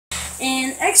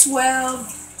and X12,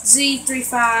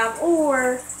 Z35,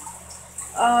 or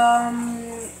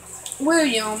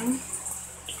William.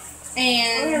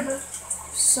 And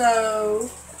so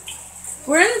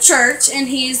we're in the church, and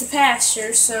he is the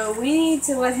pastor, so we need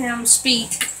to let him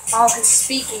speak all his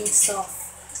speaking stuff.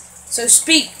 So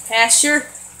speak, pastor.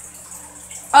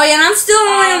 Oh yeah, and I'm still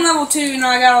only on level 2, and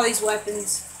I got all these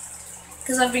weapons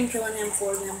because I've been killing him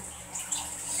for them.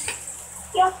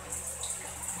 Yeah.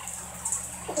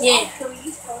 Yeah.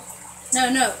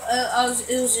 No.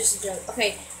 It was just a joke.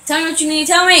 Okay, tell me what you need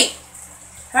to tell me.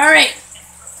 Hurry.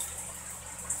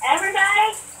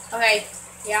 Everybody? Okay.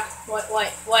 Yeah. What?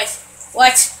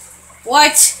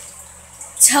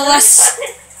 Tell us.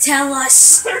 Tell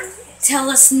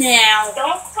us now.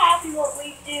 Don't copy what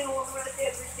we do when we're at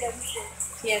Redemption.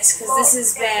 Yes, because this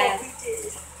is bad. What we do.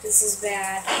 This is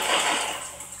bad.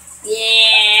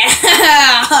 Yeah.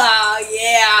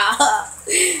 Yeah.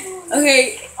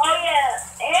 Okay. Oh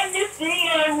yeah, and this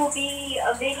video will be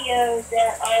a video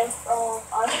that of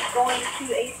us going to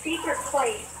a secret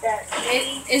place that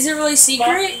Is it really secret?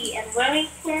 Bucky and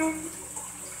Remington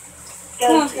go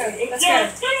Come on, to. let's go.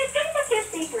 It's a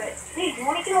secret. Dude, you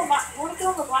wanna go on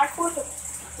the black horse?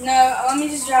 No, let me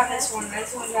just drive this one. I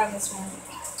just want to drive this one.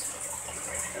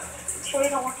 Sure you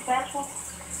don't want the fast one?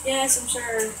 Yes, I'm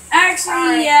sure. Actually,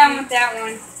 Alright. yeah, I want that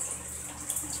one.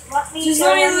 Let me Just go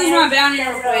let me ahead lose my and bounty set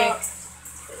real it quick. up.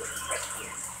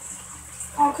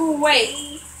 Oh, cool.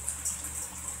 Wait.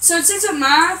 So it sets up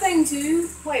my thing too?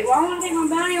 Wait, why won't I take my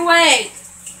bounty away?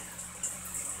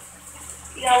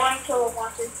 You gotta wait until it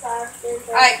wants inside.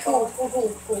 Alright, cool.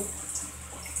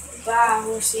 Bye,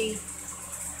 horsey.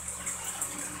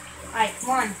 Alright, come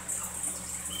on.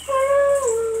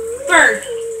 Bird.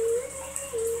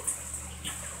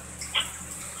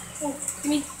 Oh,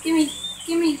 give me.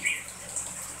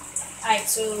 Alright,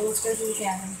 so let's go to the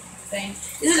cabin thing.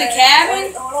 Is it a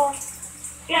cabin? Hold on.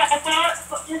 Yeah, just go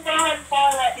ahead and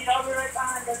follow that dude. I'll be right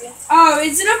behind you. Oh,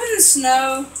 is it up in the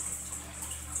snow?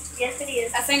 Yes, it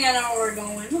is. I think I know where we're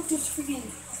going. Look, there's freaking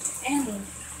animal.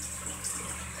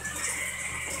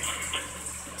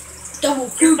 Double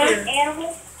cougar. First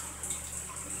animal?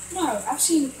 No, I've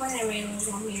seen plenty of animals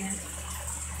on here.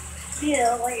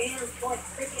 Yeah, like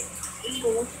freaking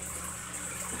eagles.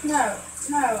 No,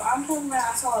 I'm talking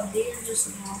about I saw a deer just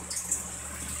now.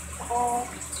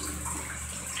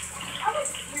 How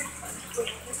much deer in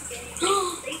this game?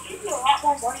 They give you a lot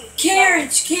more money.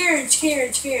 Carriage. Get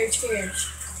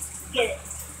it.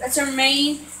 That's our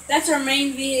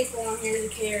main vehicle on here, the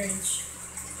carriage.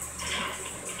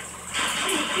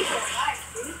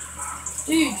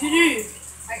 Dude.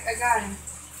 I got him.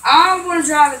 I want to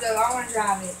drive it though. Alright,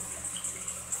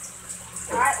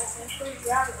 well, make sure you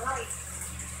drive it right.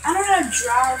 I don't know how to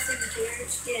drive for the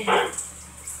carriage. Get in.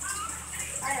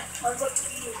 I'll look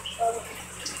for you.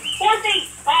 40!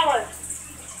 Follow!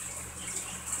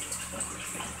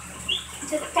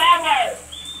 Just follow!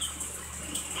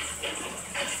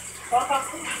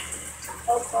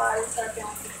 Oh, sorry, what's that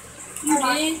down? You did?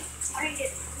 I didn't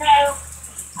get. No.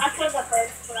 I took up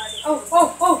first, but I didn't. Oh.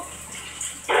 Oh!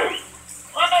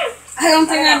 I don't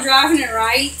think I'm driving it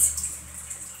right.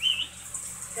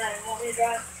 You want me to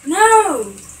drive?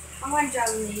 No! I like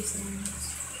driving these things.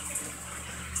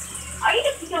 I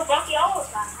used to kill Bucky all the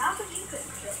time. How come you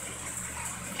couldn't kill me?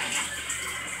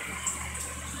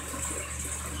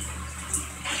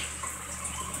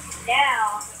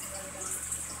 Now.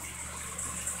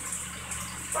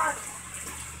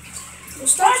 Well,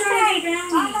 stop trying to get a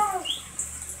bounty.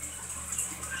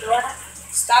 What?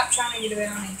 Stop trying to get a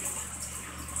bounty.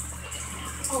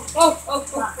 Oh,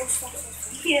 stop.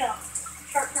 Yeah.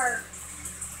 Sharp turn.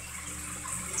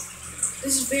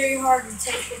 This is very hard to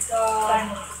take with a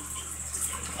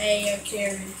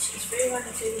carriage. It's very hard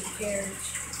to take with a carriage.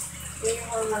 Very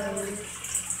hard to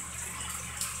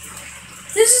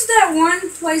This is that one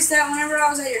place that whenever I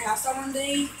was at your house that one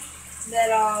day, that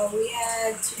we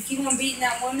had to keep on beating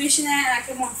that one mission at, and I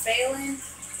kept on failing.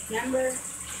 Remember?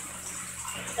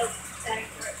 Nope. That ain't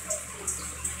correct.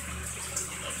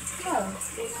 Oh.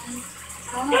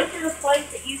 I don't know. This is a place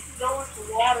that you can go into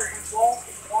water and walk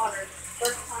in water.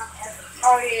 First time ever.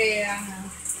 Oh yeah, I know.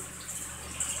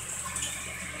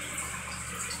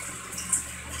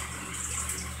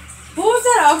 What was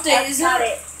that update? That's Is not that?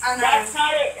 it. I know. That's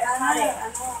not it. That's not it. I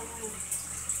know.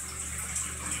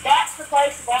 That's the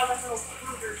place of all the little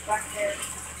cougars back there.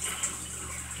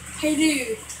 Hey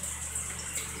dude,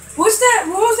 what was that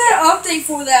update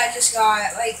for that I just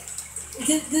got? Like,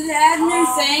 did it add new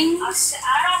things?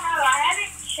 I don't know. I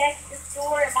haven't checked the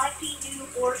store. It might be new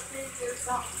horses or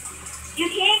something. You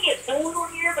can get gold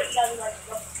on here, but you gotta be like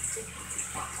something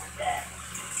like that.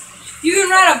 You can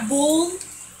ride a bull?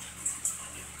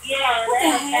 Yeah, What the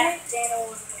that's the heck? fastest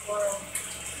animal in the world.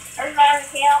 There's my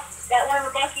account that whenever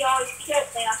Bucky always killed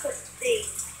me, I couldn't see.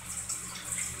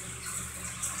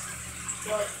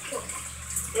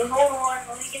 So hold on,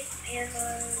 let me get some ammo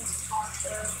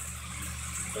also.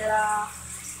 Yeah.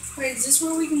 Wait, is this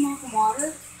where we can walk in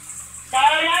water? No.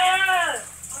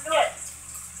 Don't do it.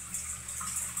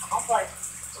 I'll play.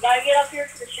 We gotta get up here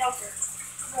to the shelter.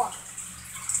 Come on.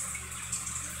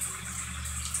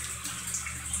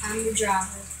 I'm the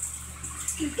driver.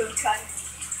 Okay.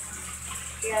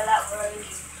 Yeah, that road.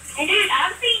 And dude,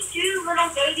 I've seen 2 little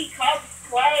baby cubs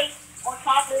play on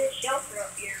top of this shelter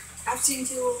up here. I've seen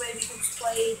 2 little baby cubs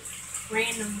play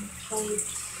random plays.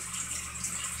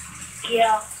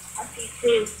 Yeah, I've seen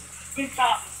 2. 2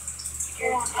 top.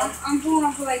 I'm pulling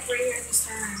up like right here this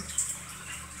time.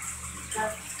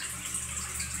 Okay.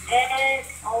 And,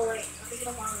 oh wait, let me get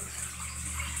on my roof.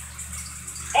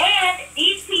 And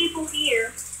these people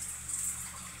here,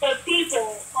 the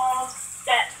people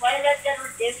that play Red Dead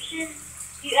Redemption,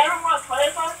 if you ever want to play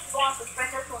with us, you want to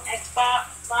friend us on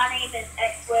Xbox. My name is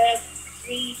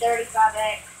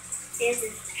XWebZ35X. His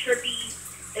is Trippy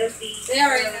OB. They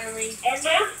already know me.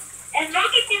 And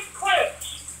look at this glitch.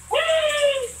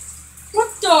 Whee! What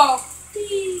the?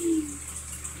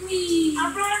 Wee.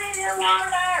 I'm running in the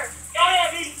water. Oh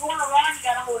yeah, dude, if you want to run, you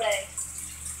gotta hold A.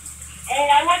 And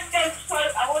I wouldn't go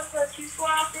too far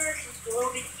out there, it's a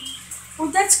little bit deep. Well,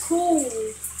 that's cool.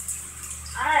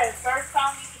 I know, first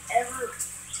time you can ever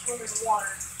swim in the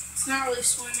water. It's not really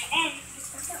swimming. And you can get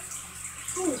turned up.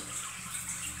 Cool.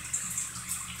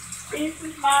 This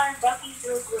is mine, Bucky's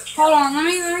real glitch. Hold on, let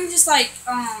me just like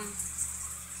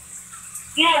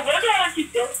Yeah, we're going to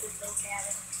build this little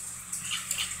cabin.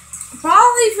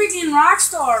 probably freaking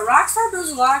Rockstar. Rockstar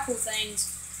does a lot of cool things.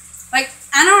 Like,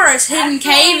 I know where his hidden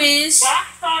cave is.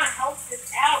 Rockstar helped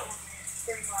us out with this,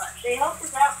 pretty much. They helped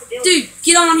us out to build Dude,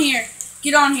 get on here.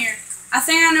 Get on here. I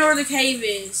think I know where the cave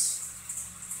is.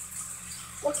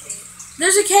 What cave?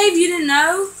 There's a cave you didn't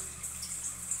know?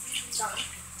 No.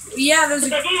 Yeah, there's a...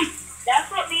 But dude, that's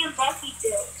what me and Bucky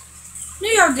built. No,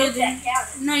 y'all Built that didn't.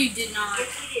 cabin. No, you did not. Yes,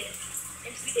 we did.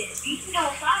 Yes, we did. You can go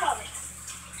inside of it.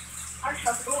 I just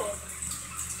shut the door open.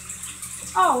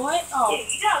 Oh, what? Oh. Dude,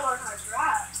 you gotta learn how to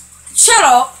drive. Shut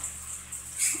up.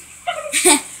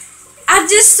 I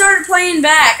just started playing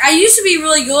back. I used to be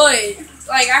really good.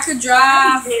 Like, I could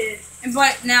drive, Dude.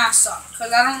 but now I suck.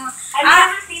 Because I don't... Have you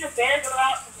ever seen a bear go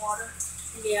out in the water?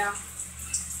 Yeah.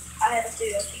 I have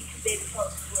too. I've seen 2 baby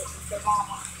cubs with their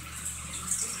mama. And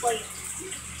playing.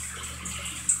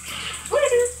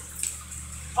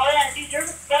 Oh yeah, dude,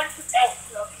 there's a bunch of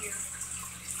elks up here.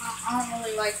 I don't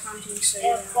really like hunting, so And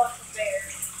yeah. a bunch of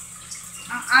bears.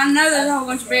 I know there's a whole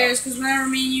bunch of bears because whenever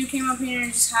me and you came up here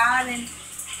and just hide and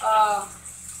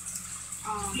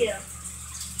Yeah.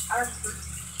 I remember.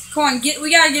 come on,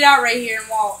 we gotta get out right here and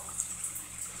walk.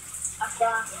 I'm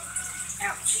fine.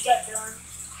 Ouch. We got done.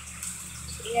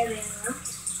 Yeah, then.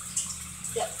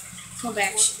 Yep. Come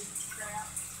back.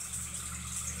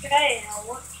 Okay, now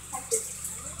what type of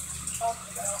talk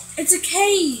about? It's a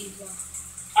cave.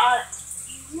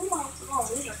 You want to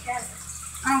lose our cabin.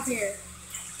 I don't care.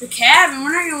 The cabin?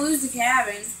 We're not gonna lose the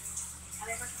cabin. I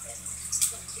never said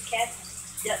the cabin.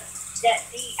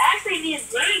 Actually, me and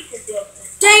Ray could build this.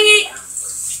 Dang it!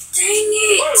 Dang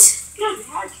it! Dude,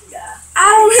 how'd you die? I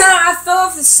don't know. I fell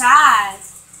off the side.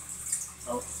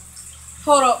 Oh.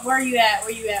 Hold up. Where are you at?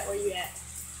 Where you at? Where you at?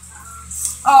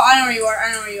 Oh, I know where you are.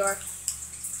 I know where you are.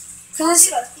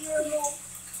 Cause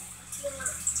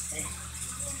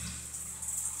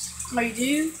oh, you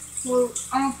do? Well,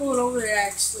 I'm gonna pull it over there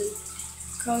actually.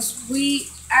 Cause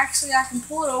I can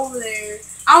pull it over there.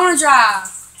 I wanna drive.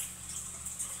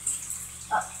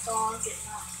 So I'm getting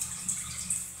out.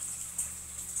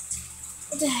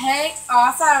 What the heck? Oh,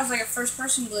 I thought it was like a first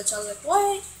person glitch. I was like,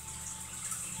 what?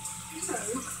 No.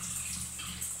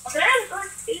 Well, they're going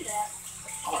to do that.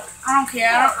 It's hard. I don't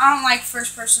care. I don't like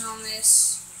first person on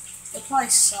this. They probably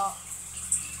suck.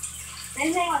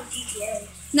 Same thing on GTA.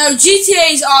 No,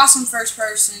 GTA is awesome first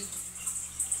person.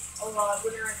 Oh god,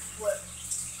 we're in flip.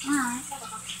 Alright.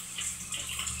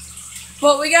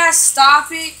 But we gotta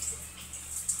stop it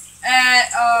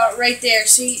at right there.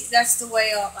 See, that's the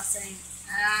way up, I think.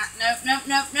 Nope.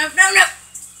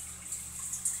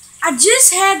 I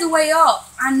just had the way up.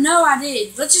 I know I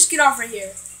did. Let's just get off right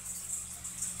here.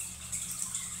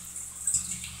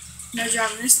 No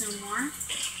driving this no more.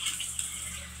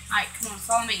 Alright, come on,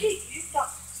 follow me. Hey, you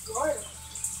stopped scoring.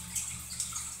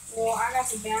 Well, I got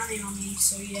the bounty on me,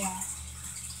 so yeah.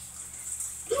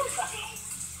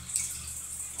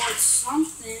 Or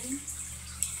something.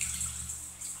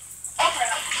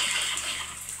 Okay.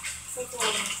 Flip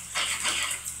over.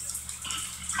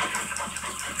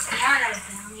 Now I got a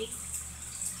bounty.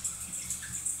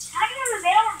 How do you have a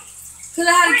bounty? Because I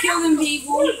had to kill them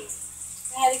people. I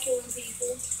had to kill them people.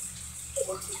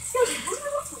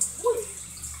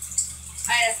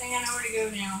 Alright, I think I know where to go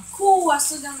now. Cool, I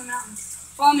slid down the mountain.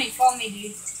 Follow me,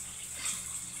 dude.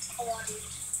 Hold on, dude.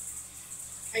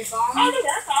 Are you following Oh, me? dude,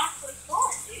 that's actually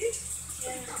fun, dude.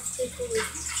 Yeah, that's pretty cool.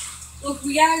 Look, we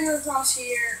gotta go across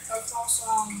here,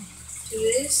 to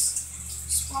this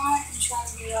spot and try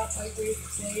to get up like right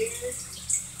there.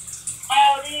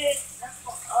 Oh, dude. That's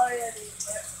fun. Oh, yeah, dude.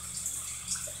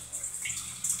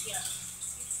 Yeah.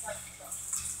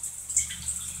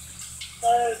 So,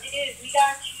 dude, we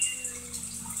got you.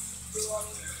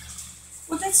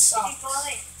 What, that Keep sucks.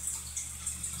 going.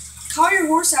 Call your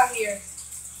horse out here.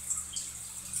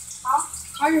 Huh?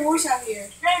 Call your horse out here.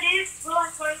 No, dude. We're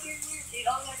like right here, dude.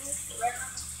 All we gotta do is go right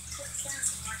around the quick turn.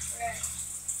 Right.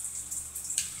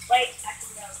 Wait, I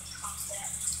can go.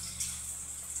 Concept.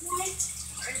 What?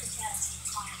 Where's the cat?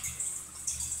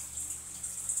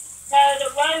 No, the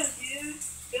road, dude.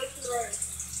 Go to the road.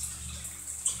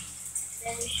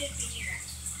 Then we should be here.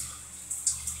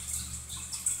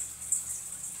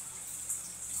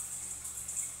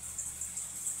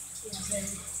 Yeah,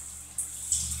 baby.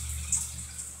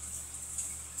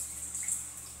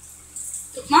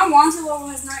 My wanted level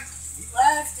has not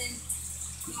left, and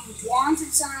the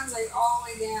wanted signs like all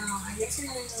the way down. I guess I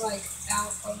gotta like out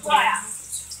of the Wow.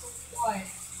 What?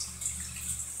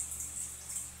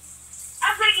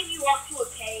 I'm bringing you up to a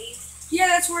cave. Yeah,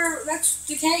 that's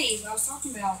the cave I was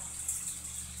talking about.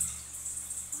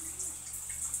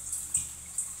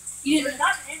 You There's didn't,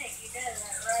 nothing in it, you know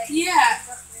that, right? yeah, There's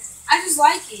nothing in it. I just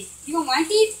like it. You don't like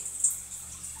it?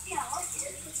 Yeah, I like it.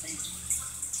 It's the same.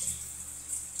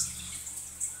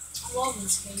 I love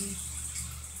this cave.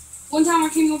 One time I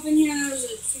came up in here and there was a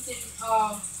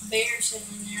freaking bear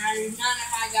sitting in there. I did not know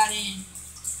how I got in.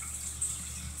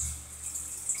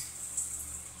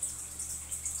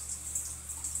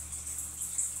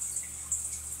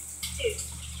 Dude.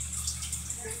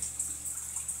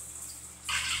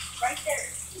 Right there.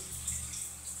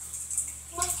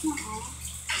 Aw.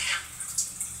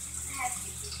 It has to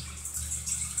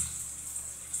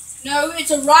be. No,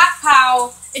 it's a rock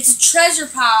pile. It's a treasure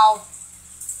pile.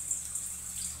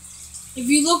 If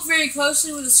you look very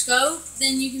closely with a scope,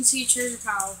 then you can see a treasure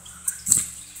pile.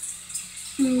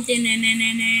 Oh,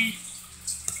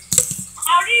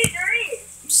 dude, there is.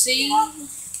 See? Oh,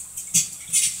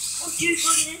 dude,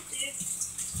 look at this,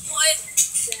 dude. What?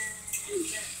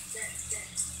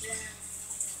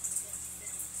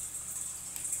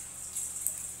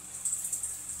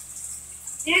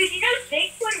 Dude, you know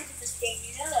Bigfoot is in this game,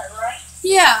 you know that, right?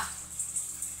 Yeah.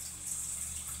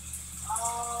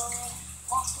 Oh,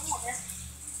 come on, man.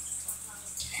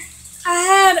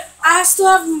 I still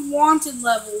have a wanted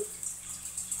level.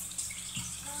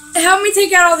 Help me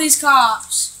take out all these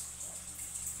cops.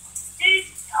 Dude,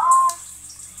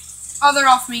 Oh, they're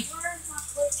off me. where's my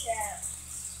glitch at?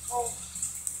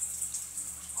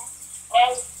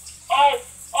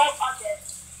 I'm dead.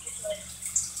 Just wait.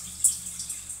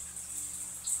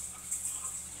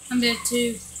 I'm dead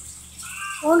too.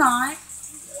 Or not.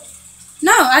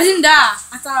 No, I didn't die.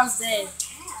 I thought I was dead.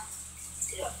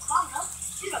 Dude, I'm climbing up.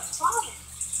 Dude, I'm climbing.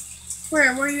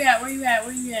 Where you at? Where you at?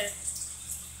 Where you at?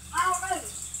 I don't know.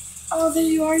 Oh, there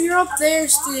you are. You're up there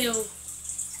still.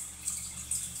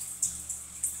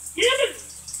 Dude,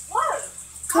 what?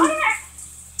 Come.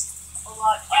 Oh,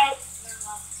 what? Oh, never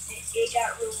mind. It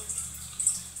got ruined.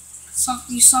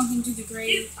 You sunk into the Dude,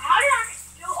 grave. how did I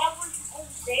go over from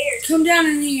over there? Come down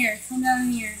in here. Come down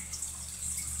in here.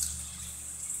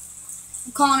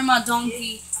 I'm calling him my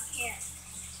donkey. I can't.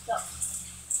 Stuck.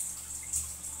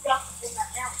 Stuck in that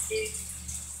mountain, dude.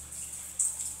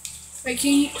 Wait,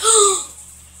 can you?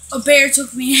 A bear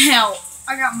took me out.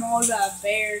 I got mauled by a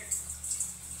bear.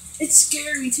 It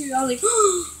scared me too. I was like,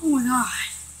 oh my god.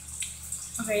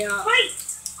 Okay, Wait,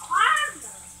 climb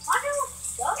though. Why do you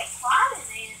suck at climbing,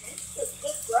 man? It's a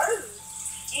good road.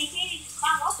 And you can't even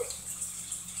climb up it.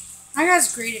 my guy's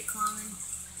great at climbing.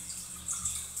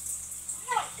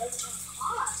 I doesn't want to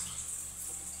climb.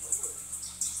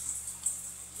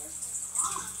 Doesn't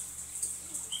climb.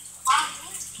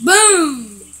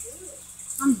 Boom! Pretty good.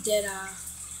 I'm dead eye.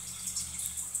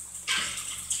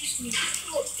 You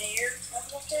kill a bear up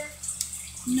there?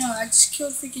 No, I just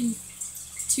killed freaking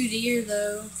 2 deer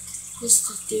though. Just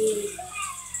to do it.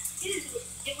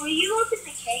 Dude, were you up in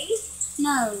the cave?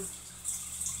 No.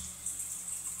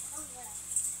 Oh, yeah.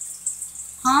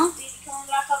 Huh? Did you come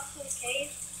back up to the cave?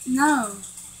 No.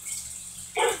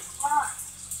 Why not?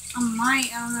 I might.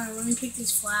 I don't know. Let me pick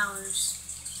these flowers.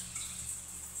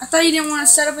 thought you didn't want to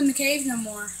set up in the cave no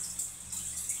more.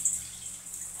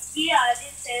 Yeah, I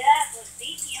didn't say that, but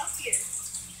beat me up here.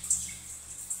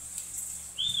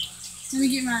 Let me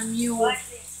get my mule. Well,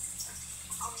 actually,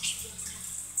 I'll let you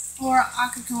go, man. Or I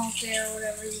could come up there or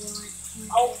whatever you want.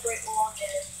 I'll break along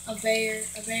there. A bear,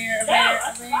 a bear, a No, bear,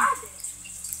 that's a bear. fine.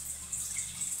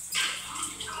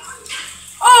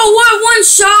 Oh, what? One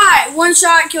shot! One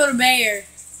shot killed a bear.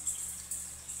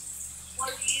 What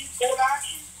do you use? Gold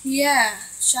action? Yeah,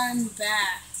 shot in the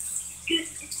back. Good.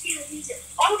 It's gonna use it.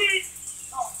 Oh, dude.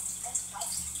 Oh, that's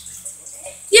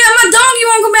nice. Yeah, my donkey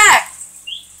won't come back!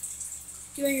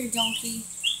 Get back here, donkey.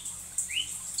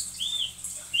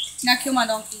 Now kill my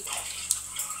donkey.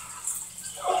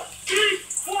 Dude,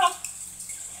 yeah.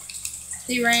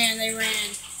 They ran, they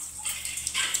ran.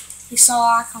 They saw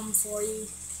I come for you.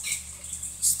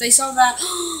 They saw that.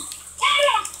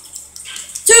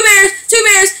 Two bears! Two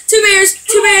bears! Two bears!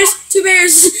 Two bears! Two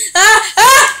bears! Ah!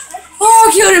 Ah! Oh,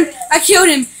 I killed him! I killed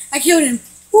him! I killed him!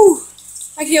 Whew!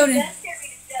 I killed him. That scared me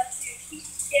to death, dude. He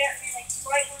stared at me like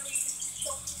right when he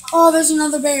choked him. Oh, there's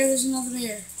another bear. There's another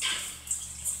bear.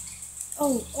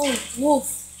 Oh,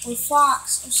 wolf. Or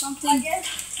fox. Or I something.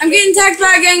 guess. I'm getting attacked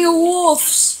by a gang of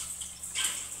wolves.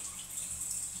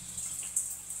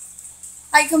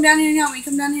 Alright, come down here and help me.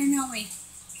 Come down here and help me.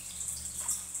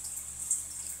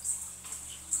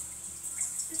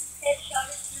 Headshot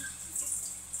it.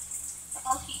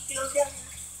 I'll keep going down here.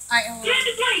 Alright, hold Get on. in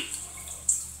the plate!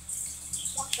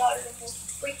 One shot at him will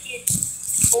freaking.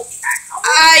 Oh,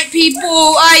 Alright, people.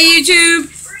 Alright,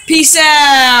 YouTube. Peace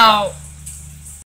out.